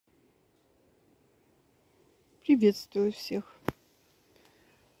Приветствую всех.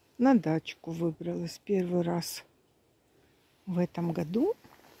 На дачку выбралась первый раз в этом году.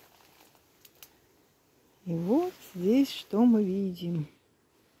 И вот здесь что мы видим.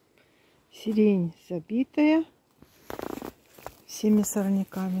 Сирень забитая всеми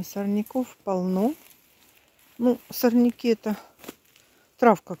сорняками. Сорняков полно. Ну, сорняки это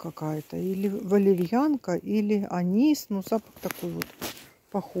травка какая-то. Или валерьянка, или анис. Ну, запах такой вот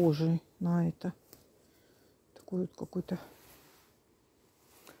похожий на это. Такой вот какой-то.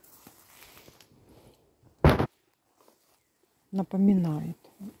 Напоминает.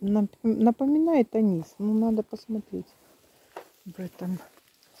 Напоминает анис. Ну, надо посмотреть в этом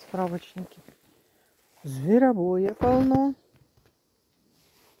справочнике. Зверобоя полно.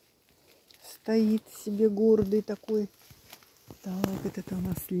 Стоит себе гордый такой. Так, вот это у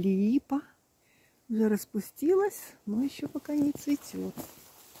нас липа. Уже распустилась, но еще пока не цветет.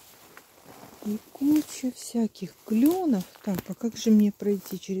 И куча всяких кленов. Так, а как же мне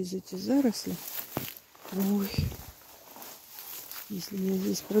пройти через эти заросли? Ой, если я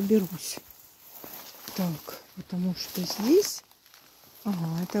здесь проберусь. Так, потому что здесь...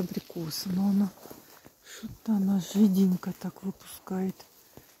 Ага, это абрикоса, но она... Что-то она жиденько так выпускает.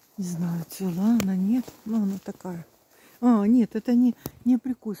 Не знаю, цвела она, нет. Но она такая. А, нет, это не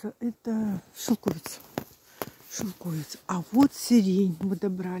абрикоса, это шелковица. Шелковица. А вот сирень, мы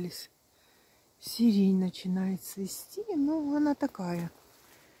добрались. Сирень начинает цвести, но она такая.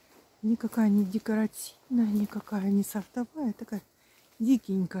 Никакая не декоративная, никакая не сортовая. Такая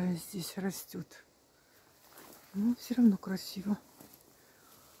дикенькая здесь растет. Но все равно красиво.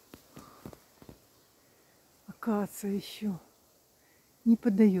 Акация еще не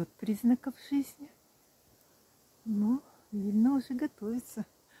подает признаков жизни. Но, видно, уже готовится.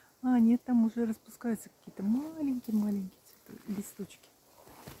 А, нет, там уже распускаются какие-то маленькие-маленькие листочки.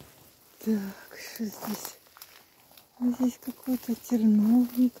 Так, что здесь? Здесь какой-то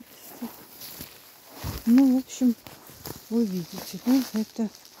терновник растет. Ну, в общем, вы видите, да,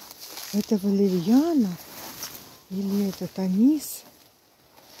 это валерьяна или этот анис.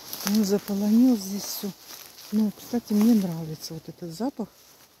 Он заполонил здесь все. Ну, кстати, мне нравится вот этот запах.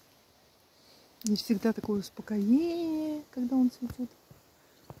 Не всегда такое успокоение, когда он цветет.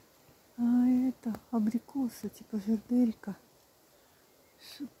 А это абрикоса, типа жерделька.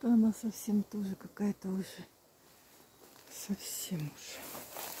 Что-то она совсем тоже какая-то уже. Совсем уже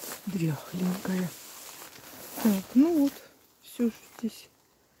дряхленькая. Так, ну вот, все здесь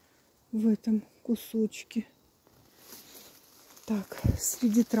в этом кусочке. Так,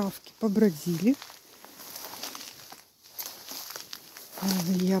 среди травки побродили.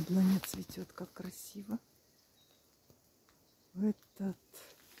 Яблоня цветет, как красиво. Этот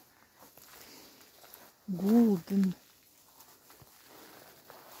голден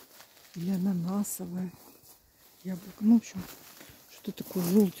или ананасовое яблоко. Ну, в общем, что такое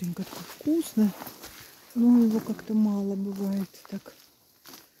желтенькое, такое вкусное. Но его как-то мало бывает. Так.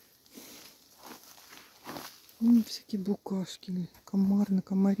 Ну, всякие букашки. Комар на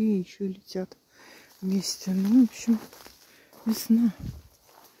комаре еще летят вместе. Ну, в общем, весна.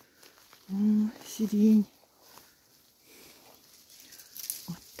 О, сирень.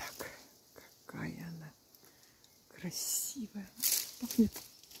 Вот так. Какая она красивая. Пахнет.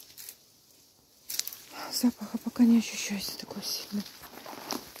 Запаха пока не ощущается такой сильный.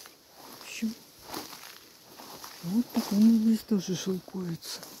 В общем, вот так он здесь тоже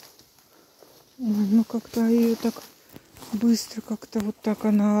шелковица. Ну, как-то ее так быстро, как-то вот так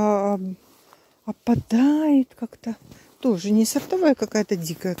она опадает как-то. Тоже не сортовая какая-то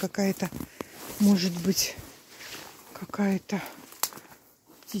дикая, какая-то, может быть, какая-то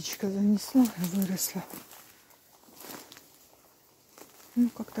птичка занесла и выросла. Ну,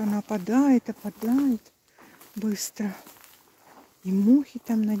 как-то она опадает быстро. И мухи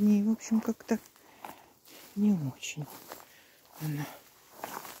там над ней. В общем, как-то не очень она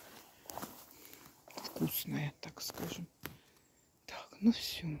вкусная, так скажем. Так, ну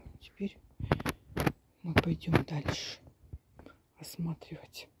все. Теперь мы пойдем дальше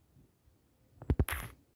осматривать.